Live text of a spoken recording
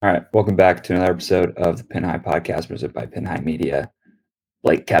All right, welcome back to another episode of the Pin High Podcast presented by Pin High Media.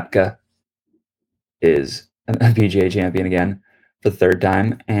 Blake Koepka is a PGA champion again for the third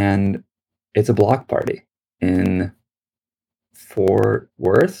time, and it's a block party in Fort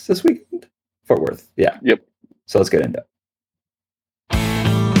Worth this weekend. Fort Worth, yeah. Yep. So let's get into it.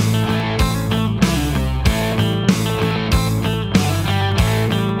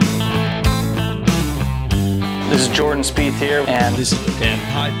 This is Jordan Spieth here, and this is the Pin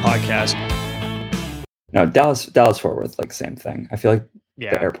High Podcast. No, Dallas Fort Worth, like same thing. I feel like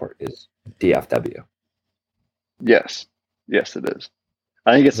the airport is DFW. Yes, it is.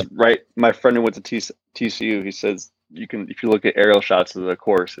 I think it's right. My friend who went to TCU, he says if you look at aerial shots of the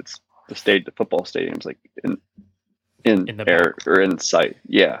course, it's the football stadium's like in the air back. Or in sight.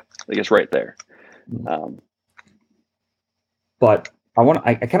 Yeah, like it's right there. But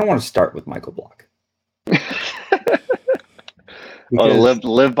I kind of want to start with Michael Block. The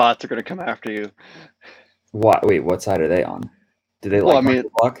live bots are going to come after you. What? Wait, what side are they on? Do they like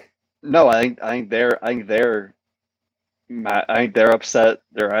Michael Block? No, I think they're upset.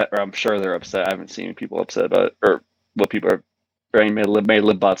 I'm sure they're upset. I haven't seen people upset about it, or what people are. I made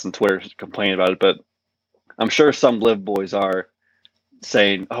live bots on Twitter complain about it, but I'm sure some live boys are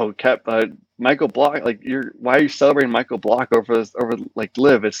saying, "Oh, Michael Block, like why are you celebrating Michael Block over like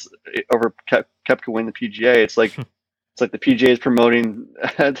live? It's over Koepka win the PGA. It's like." It's like the PGA is promoting.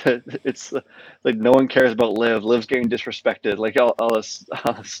 It's like no one cares about Liv. Liv's getting disrespected. Like all this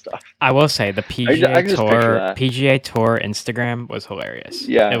stuff. I will say the PGA Tour Instagram was hilarious.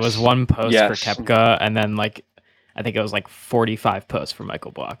 Yeah, it was one post for Koepka, and then I think it was 45 posts for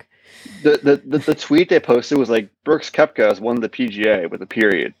Michael Block. The tweet they posted was like Brooks Koepka has won the PGA with a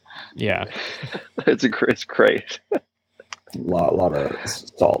period. Yeah, it's great. A lot of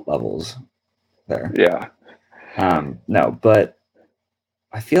salt levels there. Yeah. No, but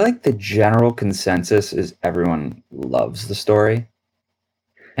I feel like the general consensus is everyone loves the story.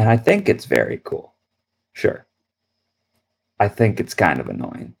 And I think it's very cool. Sure. I think it's kind of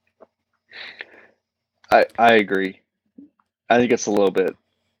annoying. I agree. I think it's a little bit.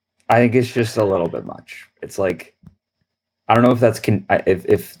 I think it's just a little bit much. It's like, I don't know if that's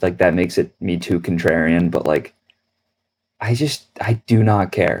if that makes me too contrarian, but I do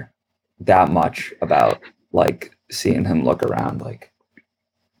not care that much about seeing him look around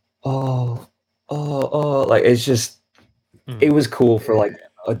it's just it was cool for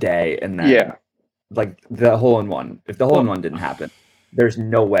a day, and then the hole in one. If the hole in one didn't happen, there's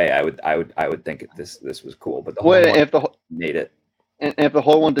no way I would think this was cool. But the hole in one made it. And if the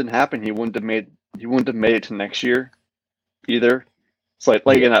hole in one didn't happen, he wouldn't have made it to next year either. It's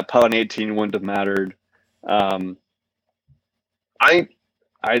like in that putt on 18 wouldn't have mattered. The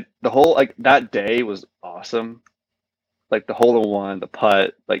whole that day was awesome. The hole in one, the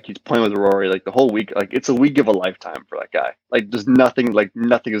putt, he's playing with Rory, the whole week, it's a week of a lifetime for that guy. There's nothing is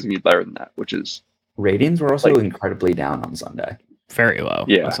gonna be better than that, which is ratings were also incredibly down on Sunday. Very low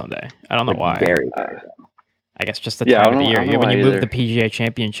on Sunday. I don't know why. Very, very low. I guess just the time of the year. When you move the PGA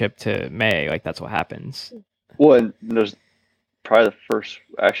Championship to May, that's what happens. Well, and there's probably the first.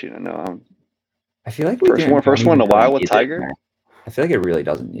 Actually, no. I feel like first one in a while with Tiger. I feel like it really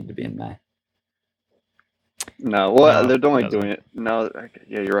doesn't need to be in May. No, well, they're only doing it. No,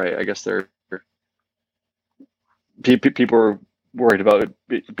 yeah, you're right. I guess people are worried about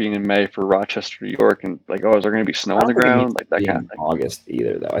it being in May for Rochester, New York, and is there going to be snow on the ground? That kind of thing. August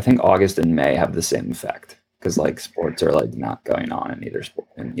either, though. I think August and May have the same effect because sports are not going on in either sport.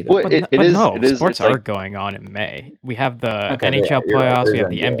 Sports are going on in May. We have the NHL playoffs. We have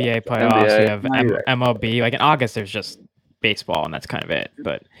the NBA playoffs. We have MLB. In August, there's just baseball, and that's kind of it.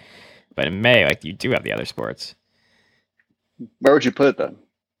 But in May, you do have the other sports. Where would you put it then?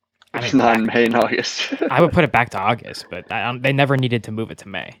 It's not in May and August. I would put it back to August, but they never needed to move it to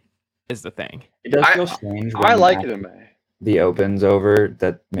May. Is the thing. It does feel strange. I like it in May. The Open's over.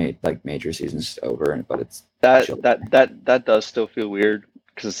 That made major season's over, but it's that does still feel weird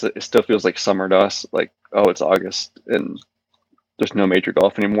because it still feels like summer to us. It's August and there's no major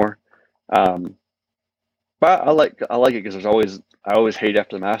golf anymore. But I like it because I always hate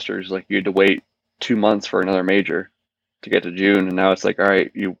after the Masters, you had to wait 2 months for another major to get to June, and now it's all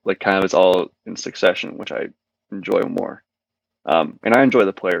right, you kind of it's all in succession, which I enjoy more. And I enjoy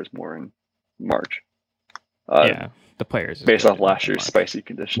the Players more in March. The Players based off last year's spicy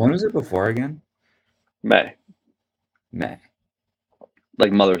conditions. When was it before again? May.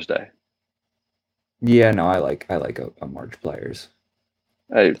 Mother's Day. Yeah, no, I like a March Players.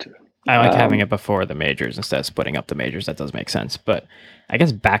 I do too. I like having it before the majors instead of splitting up the majors. That does make sense. But I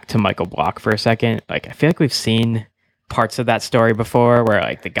guess back to Michael Block for a second. I feel like we've seen parts of that story before, where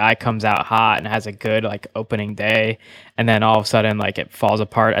like the guy comes out hot and has a good like opening day, and then all of a sudden like it falls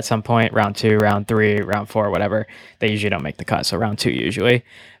apart at some point. Round 2, round 3, round 4, whatever. They usually don't make the cut, so round 2 usually.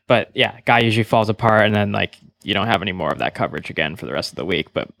 But yeah, guy usually falls apart, and then like you don't have any more of that coverage again for the rest of the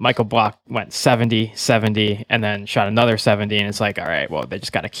week. But Michael Block went 70, 70, and then shot another 70, and it's like, all right, well, they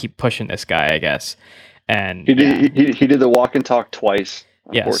just got to keep pushing this guy, I guess. And he did the walk and talk twice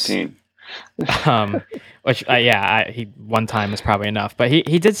on 14. Which he one time was probably enough, but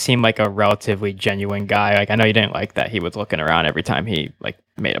he did seem like a relatively genuine guy. Like I know you didn't like that he was looking around every time he like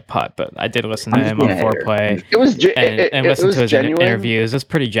made a putt, but I did listen to him on Foreplay. It was and listen to his genuine. interviews. It's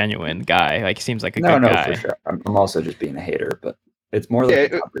pretty genuine guy. Like he seems like a good guy. For sure. I'm also just being a hater, but it's more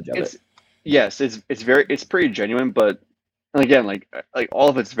like the coverage of it. Yes, it's pretty genuine, but again, like all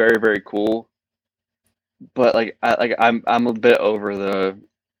of it's very, very cool. But I'm a bit over the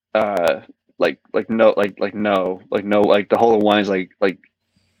the hole in one is like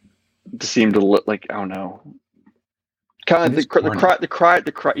to seem to look like, I don't know, kind of the cry,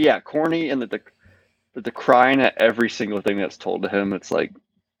 yeah, corny, and the crying at every single thing that's told to him. It's like,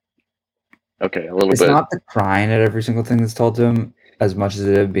 okay, a little bit. It's not the crying at every single thing that's told to him as much as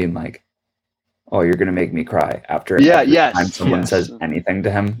it being like, oh, you're gonna make me cry after every time someone says anything to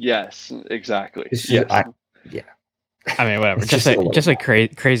him. Yes, exactly. It's just, I mean, whatever. Just a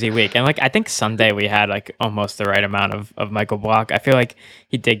crazy week, and like I think Sunday we had like almost the right amount of Michael Block. I feel like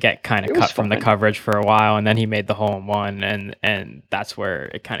he did get kind of cut from the coverage for a while, and then he made the hole in one, and that's where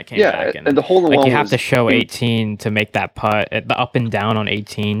it kind of came back. And the hole in one, you have to show 18 to make that putt. The up and down on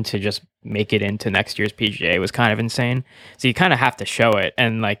 18 to just make it into next year's PGA was kind of insane. So you kind of have to show it,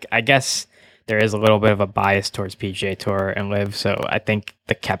 and like I guess there is a little bit of a bias towards PGA Tour and Live, so I think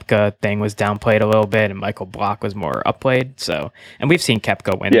the Koepka thing was downplayed a little bit, and Michael Block was more upplayed. So, and we've seen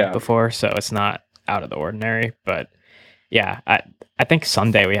Koepka win before, so it's not out of the ordinary. But yeah, I think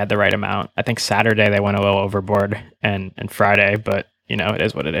Sunday we had the right amount. I think Saturday they went a little overboard, and Friday, but it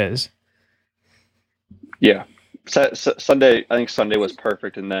is what it is. Yeah, Sunday. I think Sunday was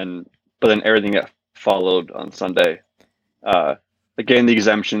perfect, but then everything that followed on Sunday. Again, the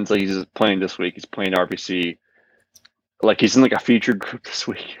exemptions, like he's playing this week. He's playing RBC. Like he's in like a featured group this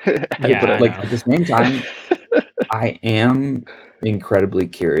week. But at the same time, I am incredibly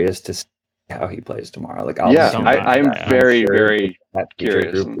curious to see how he plays tomorrow. Like, I'm very, very that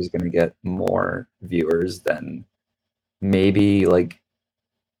curious. Group is going to get more viewers than maybe like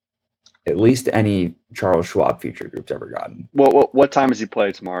at least any Charles Schwab feature group's ever gotten. What time does he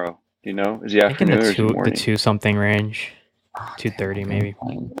play tomorrow? Do you know? Is he afternoon or is he morning? The 2 something range. 2:30 maybe.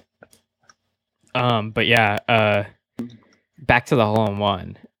 But yeah, back to the hole in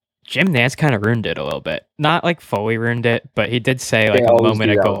one. Jim Nantz kind of ruined it a little bit. Not like fully ruined it, but he did say like a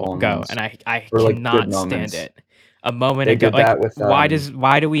moment ago, and I cannot stand it. A moment ago, like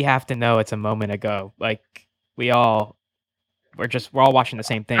why do we have to know it's a moment ago? Like we're all watching the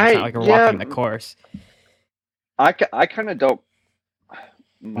same thing. It's not like we're walking the course. I kind of don't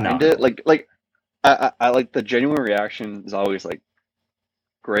mind it. Like I like the genuine reaction is always like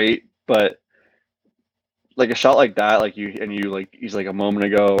great, but like a shot like that, like he's like a moment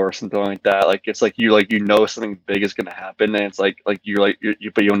ago or something like that. Like it's like you know something big is gonna happen, and it's like but you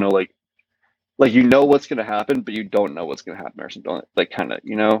don't know like what's gonna happen, but you don't know what's gonna happen or something like kind of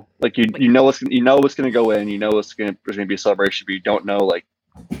like you know what's gonna go in, there's gonna be a celebration, but you don't know like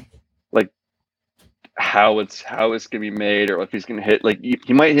how it's gonna be made, or if he's gonna hit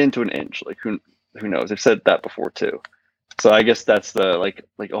he might hit into an inch, like who knows? I've said that before too. So I guess that's the it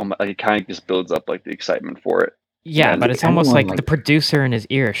kind of just builds up like the excitement for it. Yeah, but it's almost like the producer in his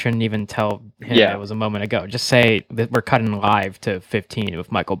ear shouldn't even tell him it was a moment ago. Just say that we're cutting live to 15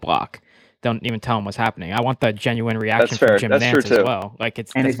 with Michael Block. Don't even tell him what's happening. I want the genuine reaction from Jim Nantz as well. Like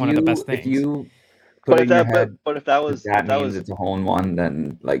that's one of the best things. But if that was it's a hole in one,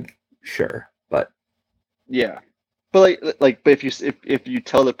 then like sure, but yeah. But but if you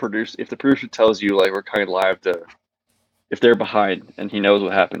tell the producer, if the producer tells you like we're kind of live to, if they're behind and he knows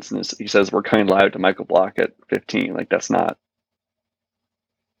what happens and he says we're kind of live to Michael Block at 15, like that's not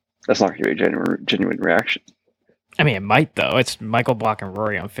going to be a genuine reaction. I mean, it might though. It's Michael Block and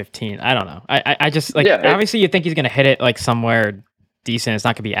Rory on 15. I don't know. I just like obviously you think he's going to hit it like somewhere decent. It's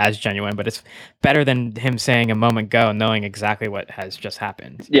not going to be as genuine, but it's better than him saying a moment ago, knowing exactly what has just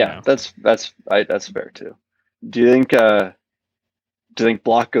happened. Yeah, that's fair too. Do you think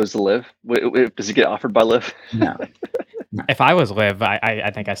Block goes to Live? Does he get offered by Live? No. If I was Live, I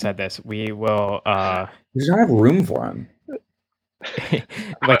think I said this. We will. There's not enough room for him.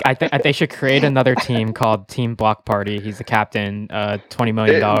 Like I think they should create another team called Team Block Party. He's the captain. $20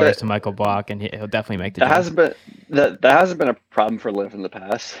 million to Michael Block, and he'll definitely make the. That hasn't been a problem for Liv in the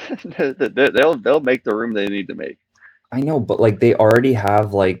past. They'll make the room they need to make. I know, but like they already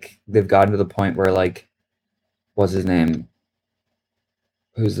have like they've gotten to the point where like, what's his name?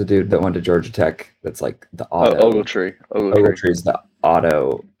 Who's the dude that went to Georgia Tech? That's like the auto. Ogletree. Ogletree's the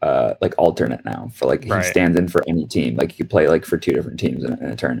auto like alternate now for like he stands in for any team. Like you play like for two different teams in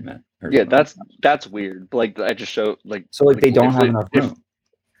a tournament. Yeah, that's weird. Like I just show like so like they don't have enough room.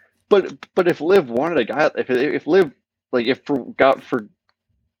 But if Liv wanted a guy, if Liv like if for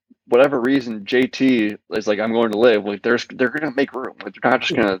whatever reason JT is like I'm going to Liv, like they're gonna make room. Like they're not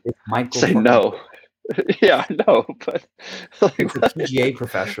just gonna say no. Yeah, I know, but like, it's a PGA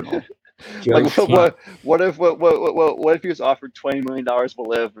professional. Like, what if he was offered $20 million to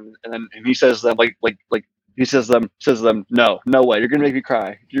Liv, and he says them like he says them no way, you're gonna make me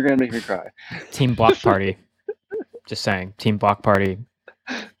cry. You're gonna make me cry. Team Block Party. Just saying, Team Block Party.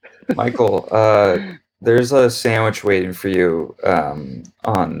 Michael, there's a sandwich waiting for you on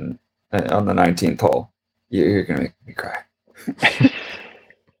the 19th hole. You're gonna make me cry.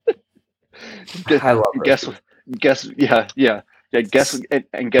 I love guess guess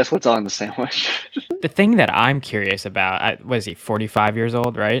what's on the sandwich. The thing that I'm curious about, was he 45 years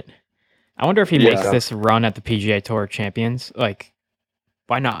old, right? I wonder if he makes this run at the PGA Tour Champions. Like,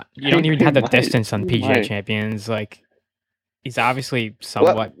 why not? You don't even have the distance on PGA Champions. Like, he's obviously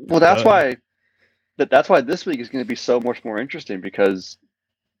somewhat. Well, that's why this week is going to be so much more interesting because,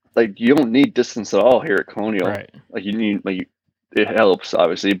 like, you don't need distance at all here at Colonial. Right. Like, you need it helps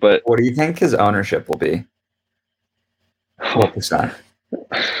obviously, but what do you think his ownership will be? What percent?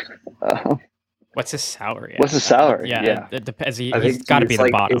 What's his salary? What's his salary? Yeah. It depends. He's got to be the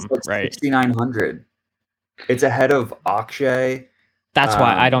bottom, it's right? 6,900. It's ahead of Akshay. That's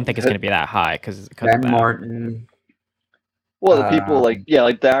why I don't think it's going to be that high because Ben Martin. Well, the people like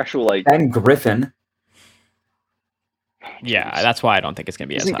the actual Ben Griffin. Yeah, that's why I don't think it's going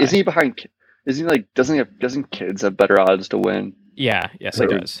to be as high. Is he behind? Is he like doesn't Kids have better odds to win? Yeah, yes, he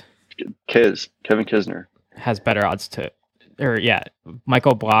does. Kevin Kisner has better odds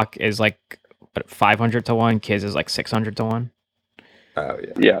Michael Block is like 500 to 1. Kiz is like 600 to 1. Oh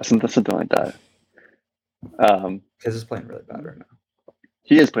yeah, something like that. Kiz is playing really bad right now.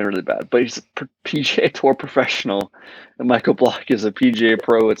 He is playing really bad, but he's a PGA Tour professional, and Michael Block is a PGA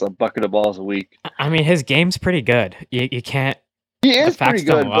pro. It's a bucket of balls a week. I mean, his game's pretty good. You can't. He is pretty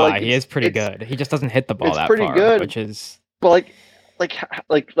good. He is pretty good. He just doesn't hit the ball that pretty far, good, which is. But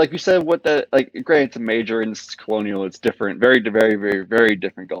like you said, what the granted, it's a major and it's Colonial. It's different, very, very, very, very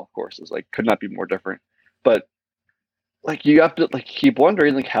different golf courses. Like, could not be more different. But like, you have to like keep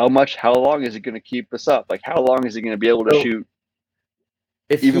wondering like how long is he going to keep this up? Like, how long is he going to be able to shoot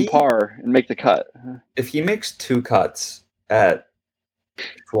even par and make the cut? If he makes 2 cuts at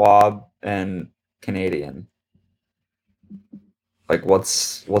Schwab and Canadian, like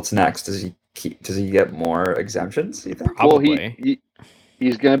what's next? Does he get more exemptions? You think? Probably.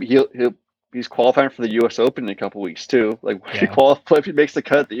 Well, he's qualifying for the U.S. Open in a couple weeks too. Like, if he makes the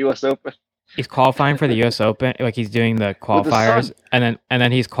cut at the U.S. Open, he's qualifying for the U.S. Open. Like, he's doing the qualifiers, and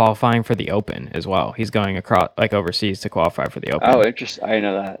then he's qualifying for the Open as well. He's going across overseas to qualify for the Open. Oh, interesting. I didn't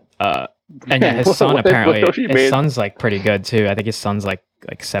know that. And yeah, his son apparently his son's like pretty good too. I think his son's like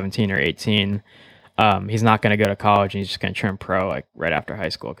 17 or 18. He's not going to go to college, and he's just going to turn pro like right after high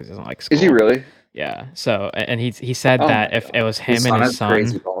school because he doesn't like school. Is he really? Yeah. So, and he said that if it was him and his son,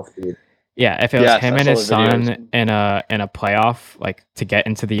 if it was him and his son in a playoff, like to get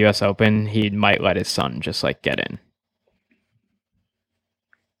into the U.S. Open, he might let his son just like get in.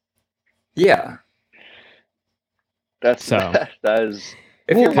 Yeah. That is.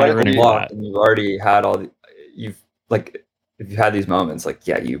 If you're Michael Block and you've already had if you've had these moments, like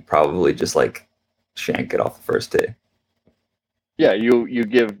you probably just like shank it off the first tee. Yeah, I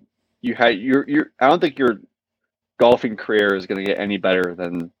don't think your golfing career is going to get any better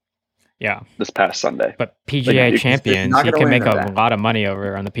than this past Sunday. But PGA Champions, he can make a lot of money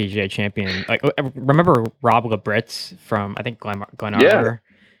over on the PGA Champion. Like, remember Rob Labritz from I think Glen Arbor?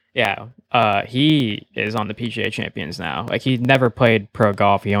 Yeah. He is on the PGA Champions now. Like, he never played pro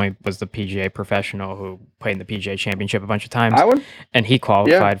golf. He only was the PGA professional who played in the PGA Championship a bunch of times. And he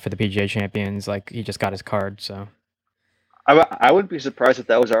qualified for the PGA Champions. Like, he just got his card, so. I wouldn't be surprised if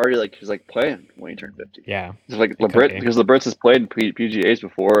that was already like his like plan when he turned 50. Yeah. It's like because Labritz has played in PGAs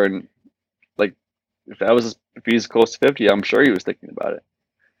before, and like if he's close to 50, I'm sure he was thinking about it.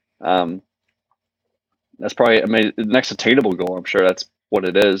 That's probably the next attainable goal. I'm sure that's what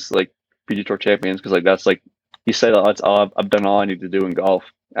it is, like PGA Tour Champions, because like that's like he said that's all I've done all I need to do in golf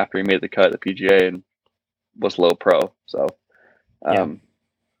after he made the cut at the PGA and was low pro. So,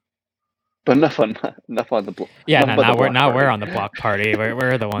 but enough on the block. Yeah, now we're on the block party.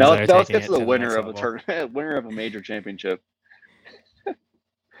 We're the ones. Now let's get to the winner of a tournament, winner of a major championship,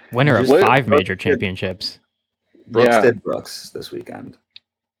 winner of 5 major championships. Brooks did Brooks this weekend.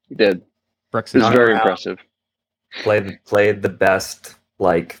 He did. Brooks is very impressive. Played the best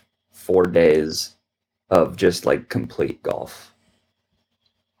 4 days of just complete golf.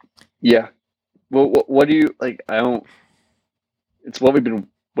 Yeah. Well, what do you like? I don't. It's what we've been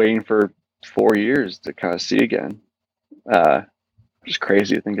waiting for 4 years to kind of see again. Just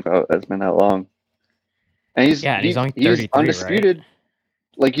crazy to think about. It's been that long. And he's only 33, he's undisputed.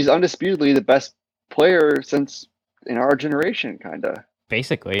 Right? He's undisputedly the best player since in our generation, kind of.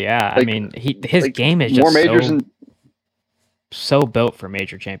 Basically, yeah. I mean, his game is just more majors so built for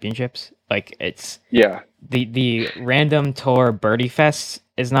major championships. It's the random tour birdie fest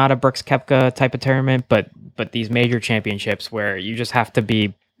is not a Brooks Koepka type of tournament, but these major championships where you just have to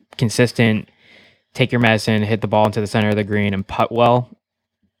be consistent, take your medicine, hit the ball into the center of the green, and putt well.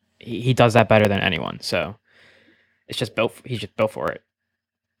 He does that better than anyone. So it's just built. He's just built for it.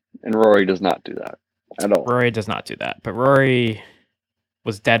 And Rory does not do that at all. Rory does not do that. But Rory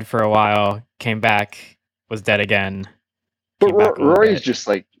was dead for a while, came back, was dead again. But Rory's just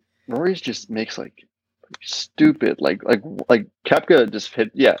makes stupid like Koepka just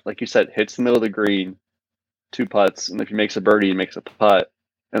hit like you said, hits the middle of the green, 2 putts, and if he makes a birdie, he makes a putt,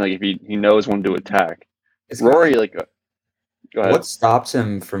 and if he knows when to attack. Rory go ahead. What stops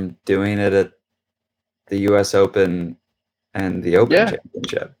him from doing it at the U.S. Open and the Open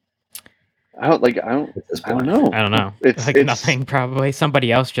Championship? I don't know. It's nothing. Probably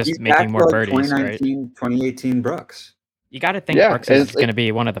somebody else just making more birdies. 2018 Brooks. You got to think Brooks is going to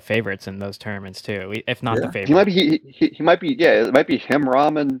be one of the favorites in those tournaments too, if not the favorite. He might be. He might be. Yeah, it might be him,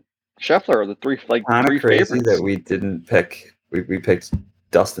 Rahm, and Scheffler are the three crazy favorites. That we didn't pick. We picked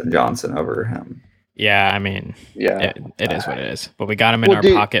Dustin Johnson over him. Yeah, I mean, it is what it is. But we got him in our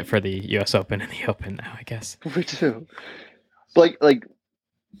pocket for the U.S. Open and the Open now, I guess. We do.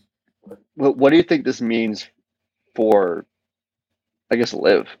 What do you think this means for, I guess,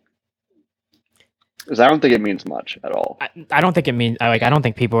 LIV? Because I don't think it means much at all. I don't think it means I don't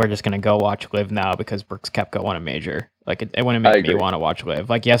think people are just going to go watch LIV now because Brooks Koepka won a major. It wouldn't make me want to watch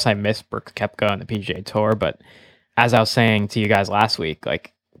LIV. Yes, I miss Brooks Koepka on the PGA Tour, but as I was saying to you guys last week,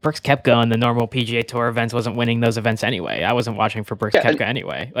 Brooks Koepka on the normal PGA Tour events wasn't winning those events anyway. I wasn't watching for Brooks Koepka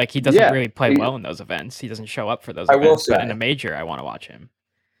anyway. He doesn't really play well in those events. He doesn't show up for those events. But in a major, I want to watch him.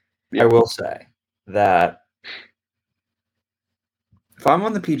 I will say that if I'm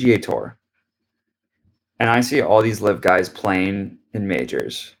on the PGA Tour and I see all these LIV guys playing in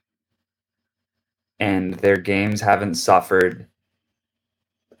majors and their games haven't suffered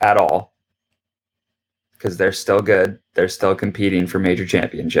at all because they're still good, they're still competing for major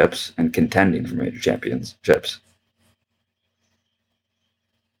championships and contending for major championships.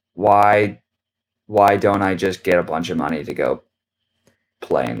 Why don't I just get a bunch of money to go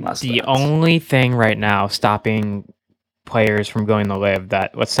play in less events? The only thing right now stopping players from going to LIV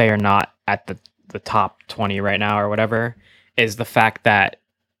that, let's say, are not at the top 20 right now or whatever, is the fact that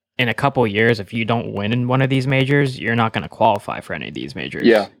in a couple of years, if you don't win in one of these majors, you're not going to qualify for any of these majors.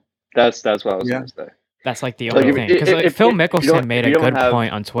 Yeah, that's what I was going to say. That's the only thing. Because Phil Mickelson made a good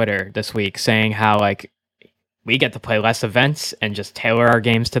point on Twitter this week saying how we get to play less events and just tailor our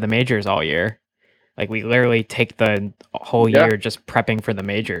games to the majors all year. We literally take the whole year just prepping for the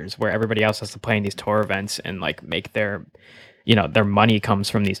majors where everybody else has to play in these tour events and make their money comes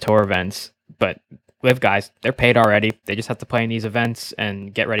from these tour events. But LIV guys, they're paid already. They just have to play in these events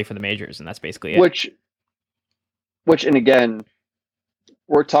and get ready for the majors. And that's basically it. Which, and again,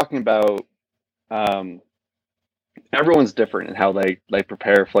 we're talking about, everyone's different in how they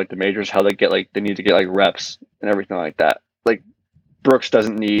prepare for the majors, how they get they need to get reps and everything like that. Brooks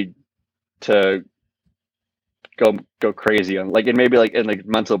doesn't need to go crazy on and maybe in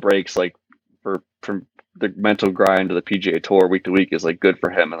mental breaks from the mental grind of the PGA Tour week to week is good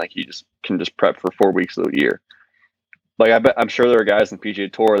for him, and he just can prep for 4 weeks of the year. I'm sure there are guys in the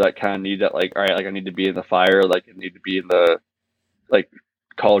PGA Tour that kind of need that all right, I need to be in the fire, I need to be in the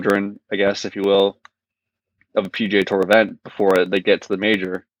cauldron, I guess, if you will, of a PGA Tour event before they get to the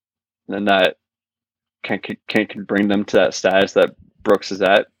major, and then that can bring them to that status that Brooks is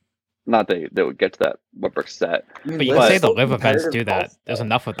at. Not they would get to that what Brooks is at. But you can say the LIV events do that. There's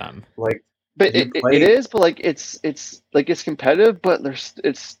enough of them. But it is, but it's competitive, but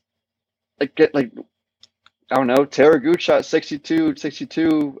it's I don't know. Taylor Gooch shot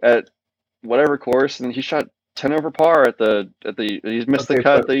 62 at whatever course, and he shot 10 over par at the he's missed the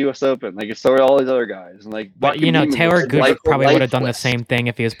cut at the U.S. Open. Like, so are all these other guys, and like, but Taylor Gooch probably would have done the same thing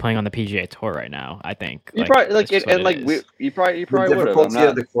if he was playing on the PGA Tour right now. I think you probably you probably would have. The difficulty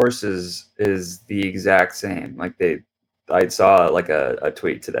of the courses is the exact same. Like I saw like a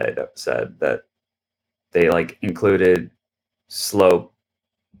tweet today that said that they like included slope.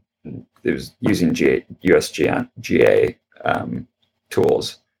 It was using USGA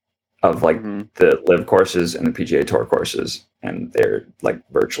tools of like the live courses and the PGA Tour courses, and they're like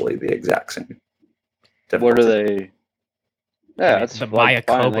virtually the exact same. What are they? Yeah, that's the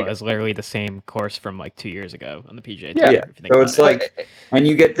Mayakoba is literally the same course from like 2 years ago on the PGA Tour. Yeah, so it's like when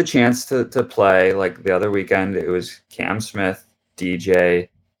you get the chance to play, like the other weekend, it was Cam Smith, DJ,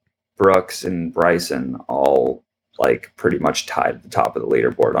 Brooks, and Bryson all like pretty much tied at the top of the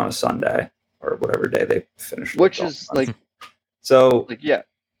leaderboard on a Sunday or whatever day they finished. Which is like, so like, yeah.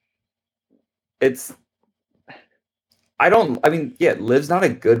 It's Live's not a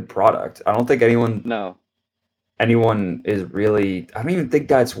good product. I don't think anyone is really, I don't even think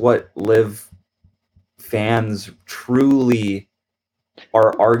that's what Live fans truly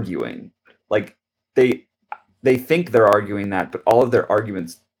are arguing. Like they think they're arguing that, but all of their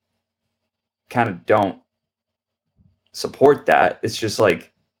arguments kind of don't support that. It's just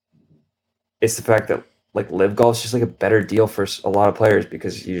like, it's the fact that like Live Golf is just like a better deal for a lot of players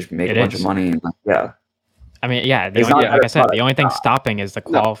because you just make a bunch of money. And like, yeah. I mean, yeah. Like I said, the only thing stopping is the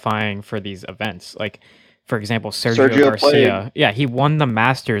qualifying for these events. Like, for example, Sergio Garcia. Yeah, he won the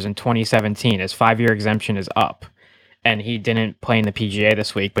Masters in 2017. His 5-year exemption is up. And he didn't play in the PGA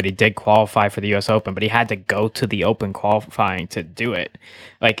this week, but he did qualify for the U.S. Open. But he had to go to the Open qualifying to do it.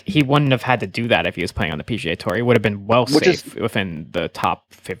 Like, he wouldn't have had to do that if he was playing on the PGA Tour. He would have been safe within the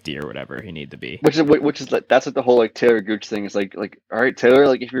top 50 or whatever he needed to be. Which is like, that's like the whole like Taylor Gooch thing. Is like all right, Taylor,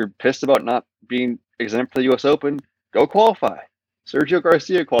 like if you're pissed about not being exempt for the U.S. Open, go qualify. Sergio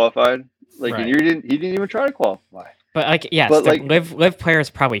Garcia qualified. Like, right. And he didn't even try to qualify. But like, yes, but like, live players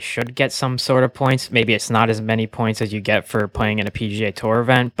probably should get some sort of points. Maybe it's not as many points as you get for playing in a PGA Tour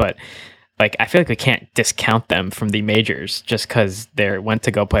event, but like, I feel like we can't discount them from the majors just because they went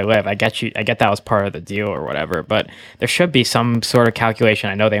to go play live. I get that was part of the deal or whatever, but there should be some sort of calculation.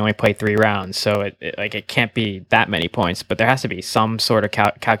 I know they only play 3 rounds, so it can't be that many points, but there has to be some sort of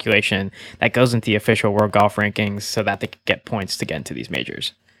calculation that goes into the official World Golf Rankings so that they can get points to get into these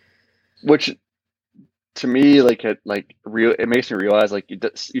majors. Which, to me, it makes me realize, like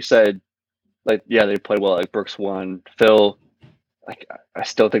you said, like, yeah, they played well. Like Brooks won, Phil. Like, I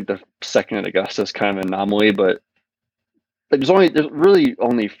still think the second at Augusta is kind of an anomaly, but there's really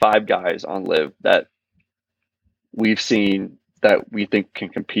only 5 guys on live that we've seen that we think can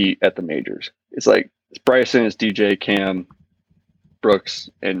compete at the majors. It's Bryson, it's DJ, Cam, Brooks,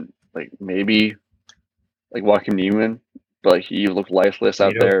 and like maybe like Joaquin Neiman. But like, he looked lifeless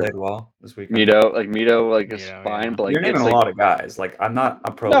out there. Played well this weekend. Mito is fine, yeah. But like, you're naming a lot of guys. Like, I'm not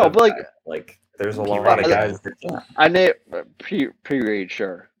a pro. No, but like there's a lot of guys that can't. I named P-Reed,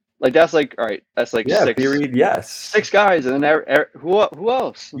 sure. Like, that's like, all right, that's like 6. P-Reed, yes, 6 guys, and then who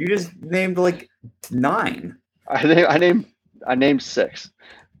else? You just named like 9. I named 6.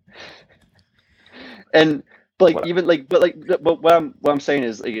 And but what I'm saying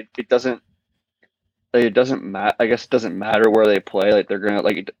is, like, it doesn't. Like, it doesn't matter. I guess it doesn't matter where they play. Like, they're gonna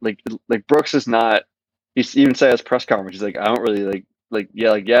like Brooks is not. He even said at his press conference, he's like, I don't really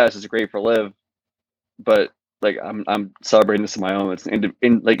yes, it's great for live, but like I'm celebrating this on my own. It's it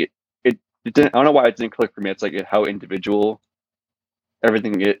didn't. I don't know why it didn't click for me. It's like how individual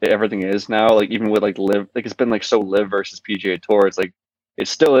everything is now. Like, even with like live, like it's been like so live versus PGA Tour. It's like it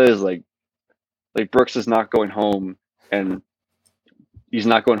still is like Brooks is not going home, and he's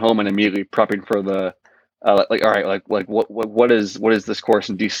not going home and immediately prepping for the. All right, what is this course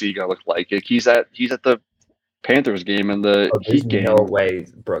in DC gonna look like? Like, he's at the Panthers game and the Heat game. No way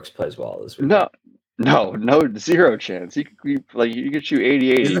Brooks plays well this week. No, 0 chance. He could shoot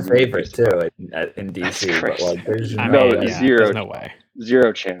 88. He's the favorite too in DC. But like, there's there's no way.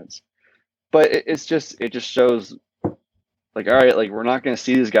 0 chance. But it just shows, like, all right, like, we're not gonna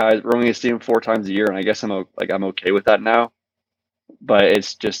see these guys. We're only gonna see them 4 times a year, and I guess I'm okay with that now. But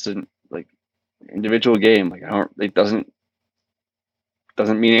it's just an individual game. Like, it doesn't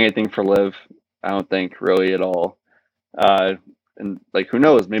mean anything for live. I don't think really at all. And like, who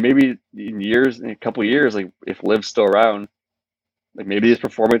knows? Maybe in a couple of years, like, if live's still around, like, maybe his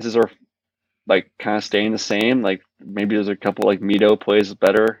performances are like kind of staying the same. Like, maybe there's a couple, like, Mito plays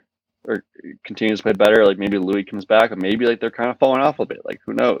better or continues to play better. Like, maybe Louis comes back, and maybe like they're kind of falling off a bit. Like,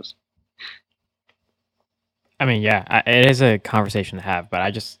 who knows? I mean, yeah, it is a conversation to have, but I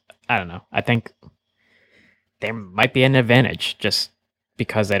don't know. I think there might be an advantage just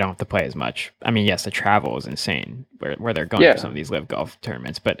because they don't have to play as much. I mean, yes, the travel is insane where they're going for some of these live golf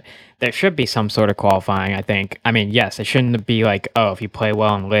tournaments, but there should be some sort of qualifying, I think. I mean, yes, it shouldn't be like, oh, if you play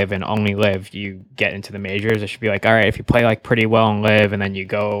well and live and only live, you get into the majors. It should be like, all right, if you play like pretty well and live and then you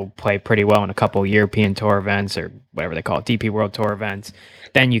go play pretty well in a couple European Tour events or whatever they call it, DP World Tour events,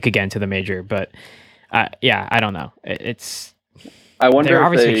 then you could get into the major. But yeah, I don't know. I wonder they're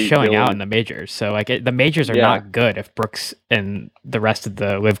obviously showing out in the majors, so like the majors are not good if Brooks and the rest of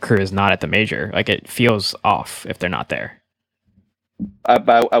the live crew is not at the major. Like it feels off if they're not there.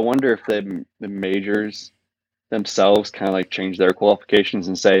 I wonder if the majors themselves kind of like change their qualifications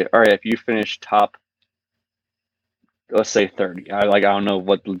and say, all right, if you finish top, let's say 30, I don't know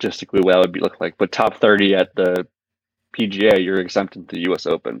what logistically that would look like, but top 30 at the PGA, you're exempted to the U.S.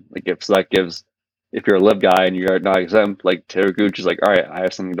 Open. Like that gives. If you're a live guy and you're not exempt, like Taylor Gooch is like, all right, I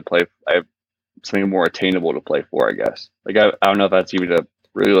have something to play. I have something more attainable to play for, I guess. Like, I don't know if that's even a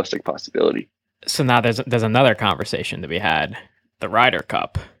realistic possibility. So now there's another conversation to be had. The Ryder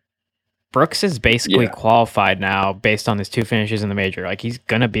Cup. Brooks is basically qualified now based on his 2 finishes in the major. Like, he's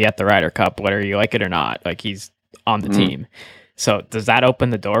going to be at the Ryder Cup, whether you like it or not. Like, he's on the team. So does that open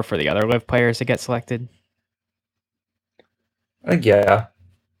the door for the other live players to get selected? I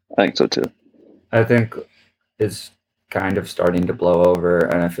think so too. I think it's kind of starting to blow over,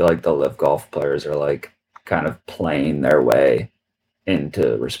 and I feel like the live golf players are like kind of playing their way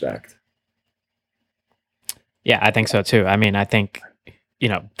into respect. Yeah, I think so too. I mean, I think,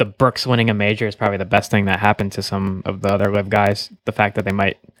 the Brooks winning a major is probably the best thing that happened to some of the other live guys. The fact that they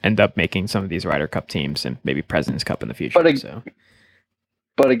might end up making some of these Ryder Cup teams and maybe President's Cup in the future.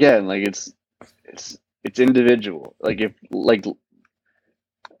 But again, like it's individual. Like if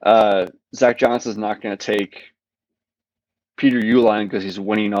Zach Johnson's not going to take Peter Uihlein because he's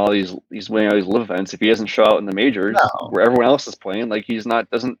winning all these live events. If he doesn't show out in the majors where everyone else is playing, like he's not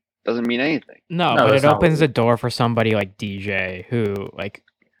doesn't mean anything. No, but it opens the door for somebody like DJ who like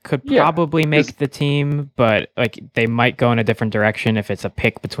could probably make the team, but like they might go in a different direction if it's a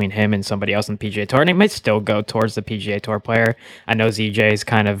pick between him and somebody else in the PGA Tour, and it might still go towards the PGA Tour player. I know ZJ's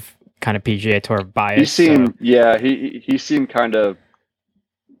kind of PGA Tour biased. He seemed kind of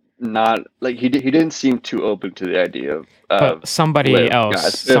not like he didn't seem too open to the idea of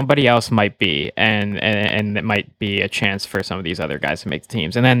somebody else might be, and it might be a chance for some of these other guys to make the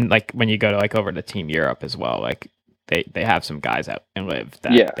teams. And then like when you go to like over to Team Europe as well, like they have some guys out and live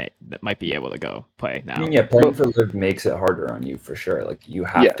that might be able to go play now. I mean, playing for live makes it harder on you for sure. Like you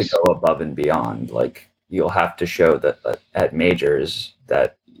have to go above and beyond. Like you'll have to show that at majors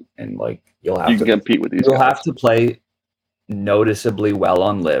that, and like you can compete with these. You'll have to play noticeably well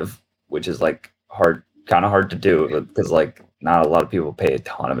on live, which is like kind of hard to do because like not a lot of people pay a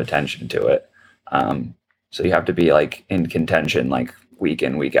ton of attention to it. So you have to be like in contention like week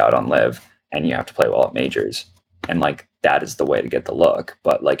in, week out on live, and you have to play well at majors, and like that is the way to get the look.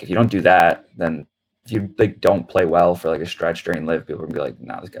 But like if you don't do that, then if you like don't play well for like a stretch during live, people are gonna be like,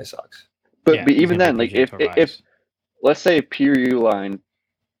 nah, this guy sucks. But even then, like if let's say Peter Uihlein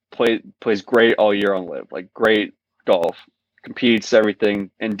plays great all year on live, like great golf, competes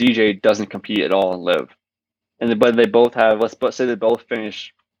everything, and DJ doesn't compete at all and live, but they both have, let's say they both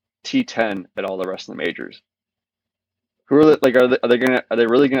finish T10 at all the rest of the majors. Who are they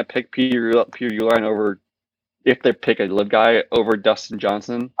really gonna pick Peter Uihlein over if they pick a live guy over Dustin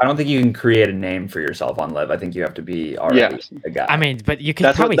Johnson? I don't think you can create a name for yourself on live. I think you have to be already a guy. I mean, but you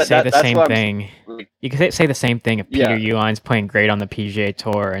could probably say the same thing. You could say the same thing if Peter Uihlein's playing great on the PGA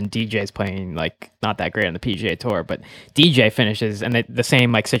Tour and DJ's playing like not that great on the PGA Tour, but DJ finishes and the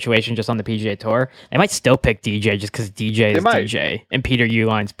same like situation just on the PGA Tour. They might still pick DJ just because DJ is DJ and Peter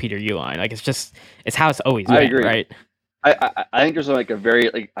Uihlein's Peter Uihlein. Like it's how it's always been, agree. Right? I think there's like a very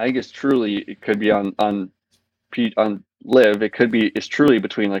like I think it could be on live. It's truly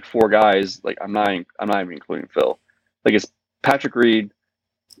between like 4 guys. Like I'm not even including Phil. Like it's Patrick Reed,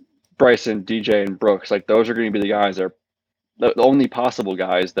 Bryson, DJ, and Brooks. Like those are going to be the guys that are the only possible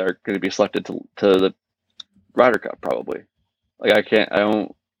guys that are going to be selected to the Ryder Cup probably. Like I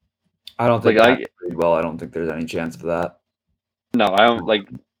don't think I don't think there's any chance of that. No, I don't like,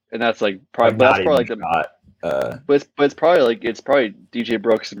 and that's like probably that's probably like but it's probably DJ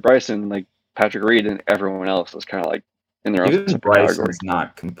Brooks and Bryson, like Patrick Reed and everyone else is kind of like in their own Bryson's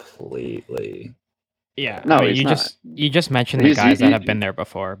not completely. Yeah, no, you just mentioned the guys that have been there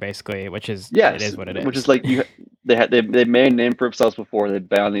before, basically, which is it is what it is. Which is like they made a name for themselves before. They've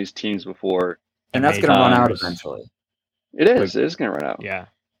been on these teams before, and that's going to run out eventually. It is. It is going to run out. Yeah,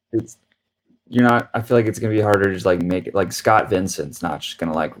 you're not. I feel like it's gonna be harder to just like make it like Scott Vincent's not just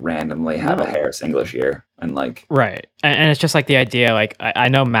gonna like randomly have a Harris English year and like right. And it's just like the idea. Like I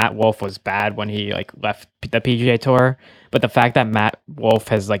know Matt Wolff was bad when he like left the PGA Tour, but the fact that Matt Wolff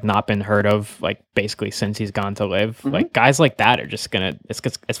has like not been heard of like basically since he's gone to live, like guys like that are just gonna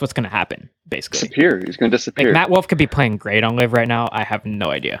it's what's gonna happen basically. Disappear. He's gonna disappear. Like Matt Wolff could be playing great on live right now. I have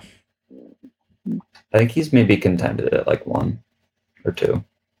no idea. I think he's maybe contended at like 1 or 2.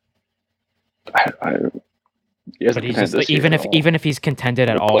 But he's just like, even if he's contended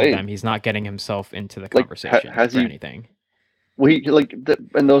at all of them, he's not getting himself into the conversation for anything. Well,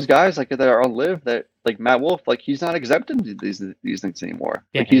 and those guys like that are on live that like Matt Wolff, like he's not exempted to these things anymore.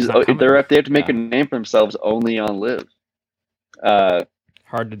 Yeah, like they have to make a name for themselves only on live.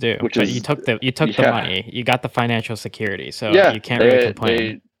 Hard to do. But you took the money, you got the financial security, so you can't really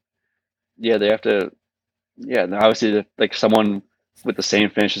complain. They have to. Yeah, and obviously, like someone with the same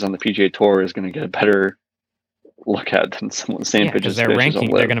finishes on the PGA Tour is going to get a better look at than someone with the same finishes. Because they're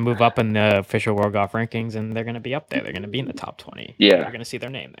going to move up in the official World Golf rankings, and they're going to be up there. They're going to be in the top 20. Yeah, you're going to see their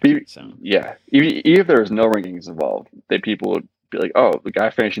name there. So yeah, even if there was no rankings involved, people would be like, "Oh, the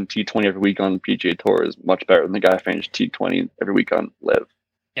guy finishing T20 every week on the PGA Tour is much better than the guy finishing T20 every week on live."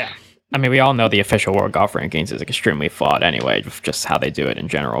 Yeah, I mean, we all know the official World Golf rankings is like extremely flawed anyway, just how they do it in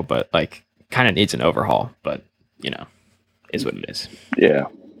general. But like, kind of needs an overhaul. But is what it is. Yeah.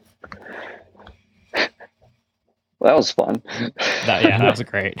 Well, that was fun. That was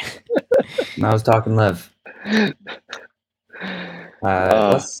great. I was talking live.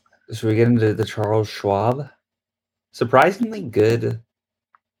 Should we get into the Charles Schwab? Surprisingly good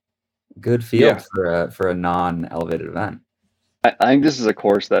field for a non-elevated event. I think this is a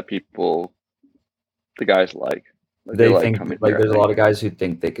course that the guys like. They think like there's a lot of guys who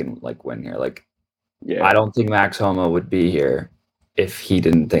think they can like win here. Like, yeah, I don't think Max Homa would be here if he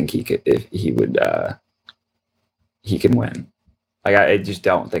didn't think he could. If he would, he can win. Like, I just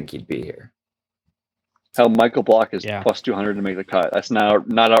don't think he'd be here. Hell, Michael Block is plus 200 to make the cut. That's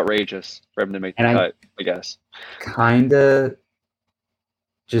not outrageous for him to make the cut, I guess. Kinda,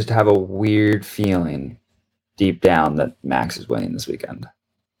 just have a weird feeling deep down that Max is winning this weekend.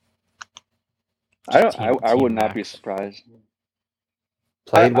 I would not be surprised.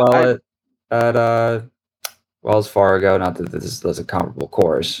 Played well at Wells Fargo. Not that this is a comparable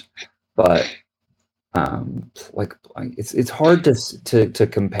course, but like it's hard to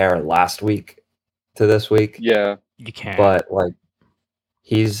compare last week to this week. Yeah, you can. But like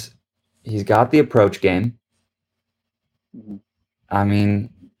he's got the approach game. Mm-hmm. I mean,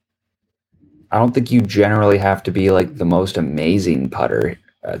 I don't think you generally have to be like the most amazing putter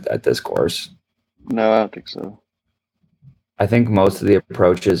at this course. No, I don't think so. I think most of the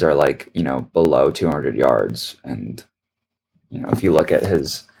approaches are like, below 200 yards. And, if you look at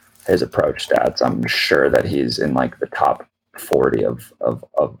his approach stats, I'm sure that he's in like the top 40 of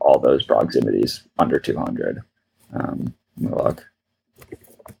all those proximities under 200. Look.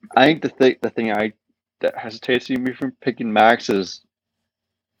 I think the thing that hesitates me from picking Max is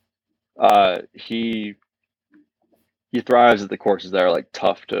he thrives at the courses that are like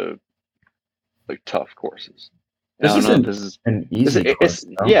tough courses. This is an easy course.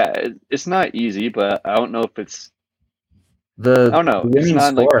 It's not easy, but I don't know if it's. I don't know. The winning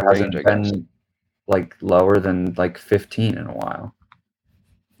score hasn't been like lower than like 15 in a while.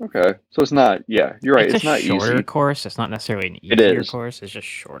 Okay, so it's not. Yeah, you're right. It's not easy. It's a shorter course. It's not necessarily an easier course. It's just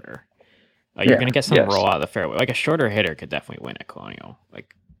shorter. You're gonna get some roll out of the fairway. Like a shorter hitter could definitely win at Colonial.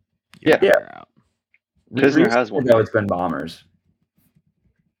 Like out. Kisner has one. No, it's been Bombers.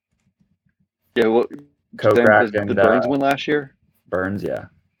 Yeah, well, did Burns win last year? Burns, yeah.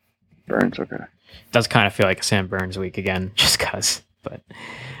 Burns, okay. Does kind of feel like a Sam Burns week again, just because. But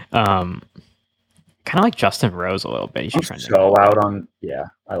kind of like Justin Rose a little bit. He's trying so out on. Yeah,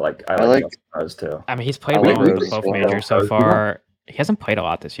 I like Justin Rose too. I mean, he's played well in both majors so far. He hasn't played a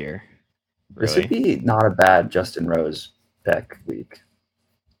lot this year. Really. This would be not a bad Justin Rose pick week.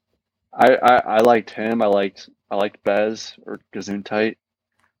 I liked him. I liked Bez or Gesundheit.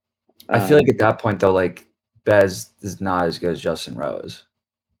 I feel like at that point though, like Bez is not as good as Justin Rose.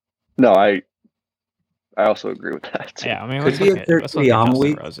 No, I also agree with that. Yeah, I mean, could be a Kitayama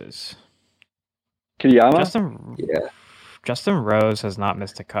week. Kitayama? Justin Rose has not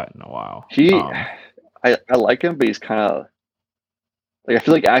missed a cut in a while. I like him, but he's kind of like I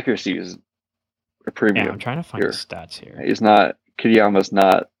feel like accuracy is a premium. Yeah, I'm trying to find his stats here. He's not. Kitayama's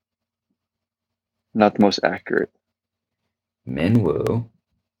not the most accurate. Minwoo.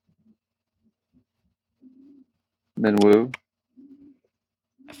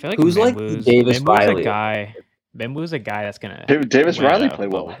 I feel like who's like Davis Riley guy. Minwoo's a guy that's gonna. Davis Riley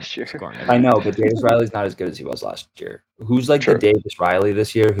played well last year. I know, but Davis Riley's not as good as he was last year. Who's like the Davis Riley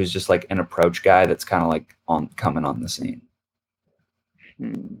this year? Who's just like an approach guy that's kind of like coming on the scene?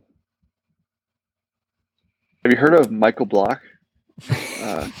 Have you heard of Michael Block?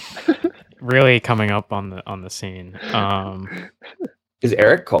 Really coming up on the scene. Is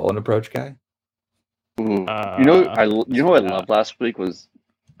Eric Cole an approach guy? Who I loved last week was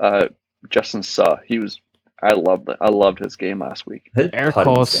Justin Suh. I loved his game last week. Eric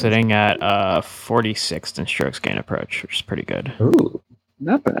Cole is sitting at 46th in strokes gain approach, which is pretty good. Ooh,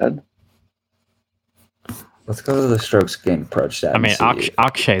 not bad. Let's go to the strokes gain approach stat. I mean,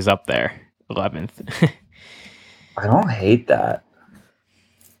 Akshay's up there, 11th. I don't hate that.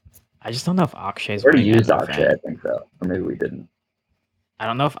 I just don't know if Akshay's winning. We already used Akshay, I think, though. Or maybe we didn't. I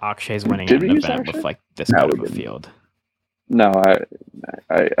don't know if Akshay's winning an event with like this kind of a field. No,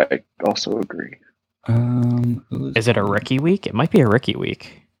 I also agree. Is it a rookie week? It might be a rookie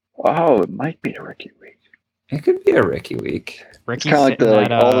week. Oh, it might be a rookie week. It could be a rookie week. It's kind of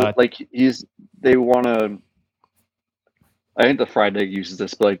like they want to. I think the Friday uses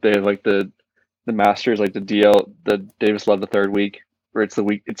this, but like they have like the Masters, like the Davis Love the third week, where it's the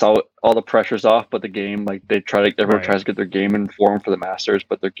week, it's all the pressure's off, but the game, like everyone tries to get their game in form for the Masters,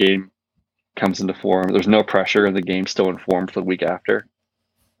 but their game comes into form. There's no pressure, and the game's still in form for the week after.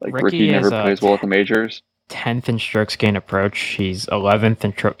 Like Ricky never plays well at the majors. 10th in strokes gain approach. He's 11th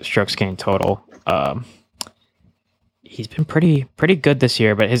in strokes gain total. He's been pretty good this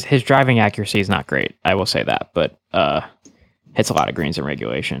year, but his driving accuracy is not great. I will say that, but hits a lot of greens in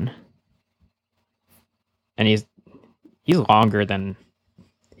regulation. And he's longer than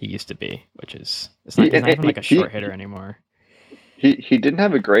he used to be, which is he's not even like a short hitter anymore. He didn't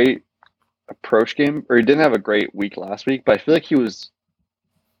have a great approach game, or he didn't have a great week last week, but I feel like he was.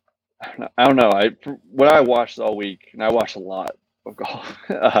 I don't know. What I watched all week, and I watched a lot of golf.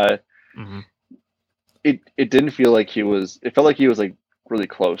 It didn't feel like he was. It felt like he was like really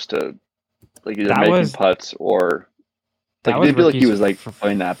close to like either making putts or. Like, it didn't feel like he was like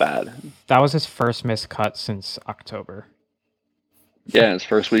playing that bad. That was his first missed cut since October. Yeah, his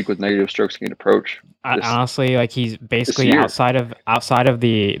first week with negative strokes gained approach. Honestly, like he's basically outside of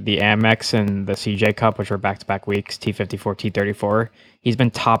the Amex and the CJ Cup, which were back-to-back weeks, T54, T34. He's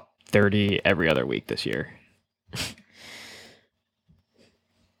been top 30 every other week this year.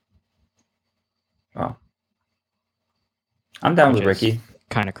 Wow. I'm down with Ricky.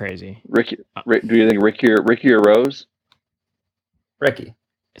 Kind of crazy. Ricky, do you think Ricky or Rose? Ricky.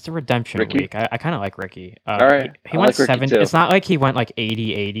 It's a redemption week. I kind of like Ricky. All right. He went 70. It's not like he went like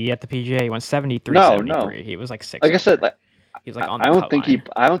 80-80 at the PGA. He went 73-73. No. He was like 6. Like I said, like, he was like on the I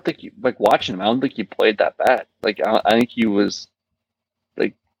don't think he like watching him. I don't think he played that bad. Like I think he was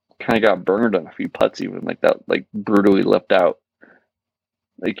like kind of got burned on a few putts, even like that, like brutally left out.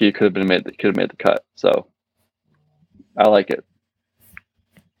 Like he could have made the cut. So I like it.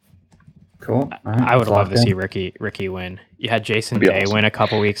 Cool. Right, I would love to see Ricky win. You had Jason Day win a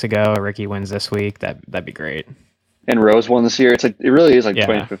couple weeks ago. Ricky wins this week. That'd be great. And Rose won this year. It's like it really is like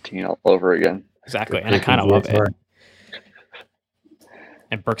 2015 all over again. Exactly, and I kind of love it.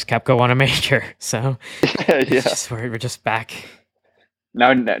 And Brooks Koepka won a major, so we're just back.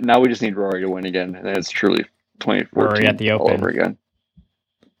 Now we just need Rory to win again, and it's truly 2014 Rory at the Open all over again.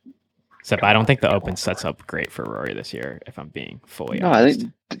 Except I don't think the Open sets up great for Rory this year, if I'm being fully honest. I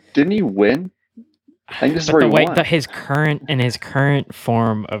think didn't he win? I think this is where he won. His current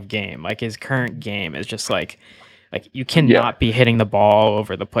form of game, like his current game, is just like you cannot be hitting the ball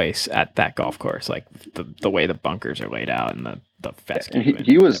over the place at that golf course, like the way the bunkers are laid out and the fescue.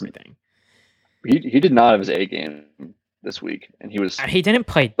 He was everything. He did not have his A game this week, and he didn't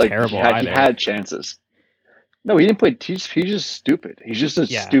play terrible either. He had chances. No, he didn't play. He's just stupid. He's just a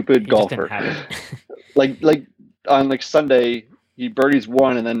stupid golfer. like on like Sunday, he birdies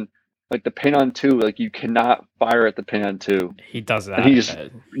one, and then like the pin on two. Like you cannot fire at the pin on two. He does that. And he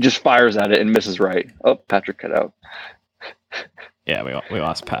just fires at it and misses right. Oh, Patrick cut out. Yeah, we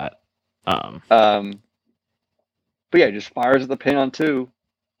lost Pat. But yeah, he just fires at the pin on two,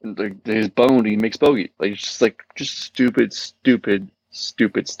 and like his bone, he makes bogey. Like it's just stupid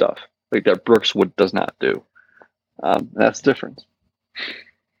stuff like that. Brooks does not do. That's the difference.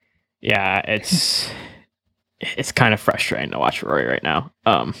 Yeah, it's kind of frustrating to watch Rory right now.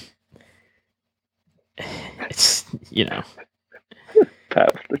 It's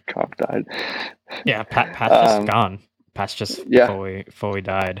Pat, the cop died. Yeah, Pat's just gone. Pat's just fully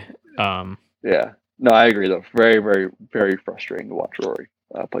died. Yeah, no, I agree though. Very, very, very frustrating to watch Rory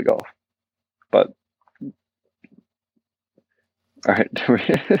play golf. But all right,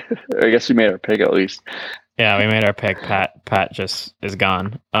 I guess we made our pick at least. Yeah, we made our pick. Pat just is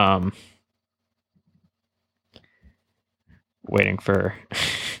gone. Waiting for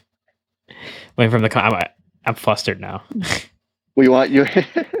the. I'm flustered now. We want you.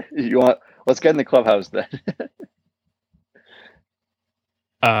 You want? Let's get in the clubhouse then.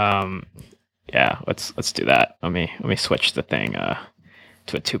 Yeah, let's do that. Let me switch the thing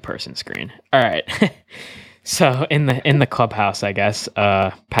to a 2-person screen. All right. So in the clubhouse, I guess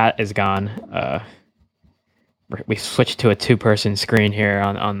Pat is gone. We switched to a 2-person screen here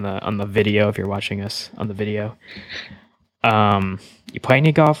on the video. If you're watching us on the video, you play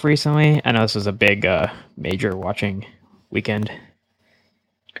any golf recently? I know this was a big major watching weekend.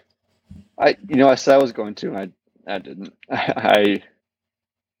 I said I was going to, and I didn't. I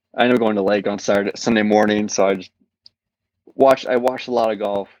ended up going to Lake on Sunday morning, so I watched a lot of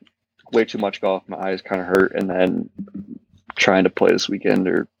golf, way too much golf. My eyes kind of hurt, and then trying to play this weekend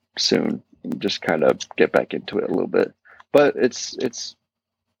or soon, and just kind of get back into it a little bit. But it's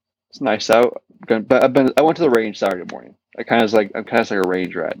nice out. But I went to the range Saturday morning. I'm kind of like a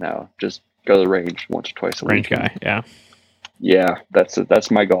range rat now. Just go to the range once or twice a week. Range guy, yeah. Yeah, that's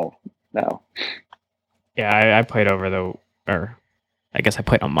my goal now. Yeah, I played I guess I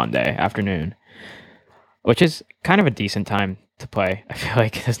played on Monday afternoon, which is kind of a decent time to play. I feel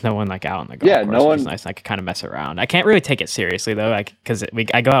like there's no one like out on the golf course, no one. Which is nice. I could kind of mess around. I can't really take it seriously though, like because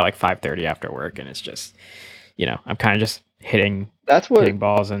I go out like 5:30 after work, and it's just, I'm kind of just hitting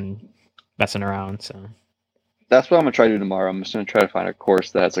balls and messing around. So that's what I'm gonna try to do tomorrow. I'm just gonna try to find a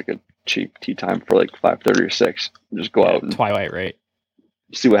course that has like a cheap tee time for like 5:30 or 6. Just go out and twilight rate.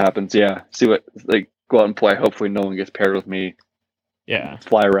 See what happens. Yeah, go out and play. Hopefully, no one gets paired with me. Yeah,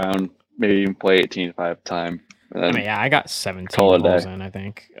 fly around. Maybe even play 18 if I have time. I got 17 holes in, I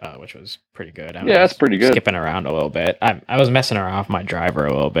think, which was pretty good. That's pretty good. Skipping around a little bit. I was messing around with my driver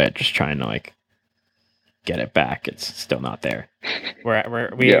a little bit, just trying to like get it back. It's still not there.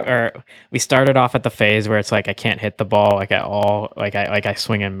 We started off at the phase where it's like I can't hit the ball like at all. Like I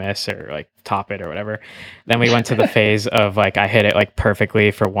swing and miss or like top it or whatever. Then we went to the phase of like I hit it like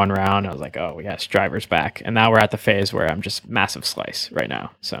perfectly for one round. I was like, oh yes, driver's back. And now we're at the phase where I'm just massive slice right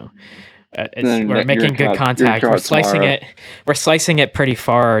now. So we're making good contact. We're slicing it. We're slicing it pretty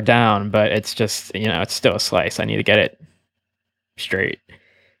far down, but it's just it's still a slice. I need to get it straight.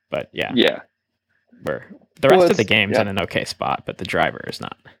 But yeah. The rest of the game's in an okay spot, but the driver is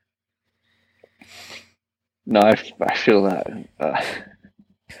not. No, I feel that.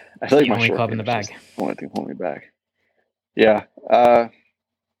 I feel like my short club in the bag. Only thing holding me back. Yeah. I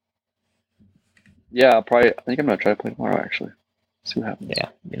think I'm gonna try to play tomorrow. Actually, see what happens. Yeah,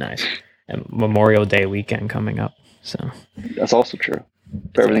 be nice. And Memorial Day weekend coming up, so that's also true.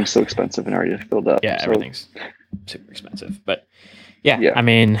 But everything's so expensive and already filled up. Yeah, everything's super expensive. But yeah, I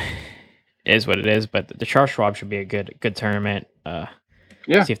mean. Is what it is, but the Charles Schwab should be a good tournament.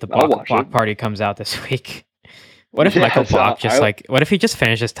 See if the block party comes out this week. What if Michael Block what if he just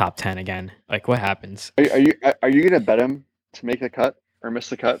finishes top 10 again? Like, what happens? Are you gonna bet him to make the cut or miss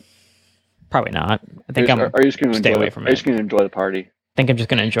the cut? Probably not. I think are you just gonna stay away from it. Are you just gonna enjoy the party? I think I'm just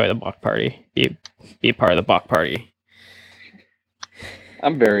gonna enjoy the block party. Be a part of the block party.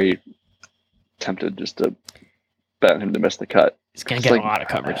 I'm very tempted just to bet him to miss the cut. He's going to get a lot of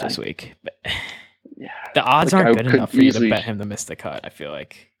coverage this week. But the odds aren't good enough for you to bet him to miss the cut, I feel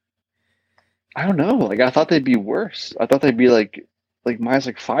like. I don't know. Like, I thought they'd be worse. I thought they'd be like mine's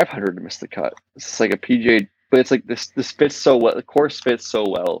like 500 to miss the cut. It's like a PGA, but it's like this fits so well. The course fits so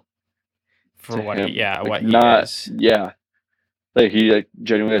well. For what he is. Yeah. Like, he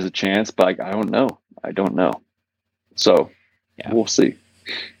genuinely has a chance, but I don't know. So, we'll see.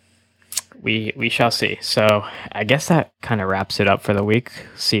 We shall see. So I guess that kind of wraps it up for the week.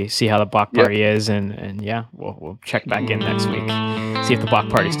 See how the block party is, and we'll check back in next week. See if the block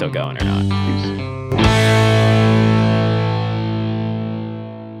party's still going or not. Peace.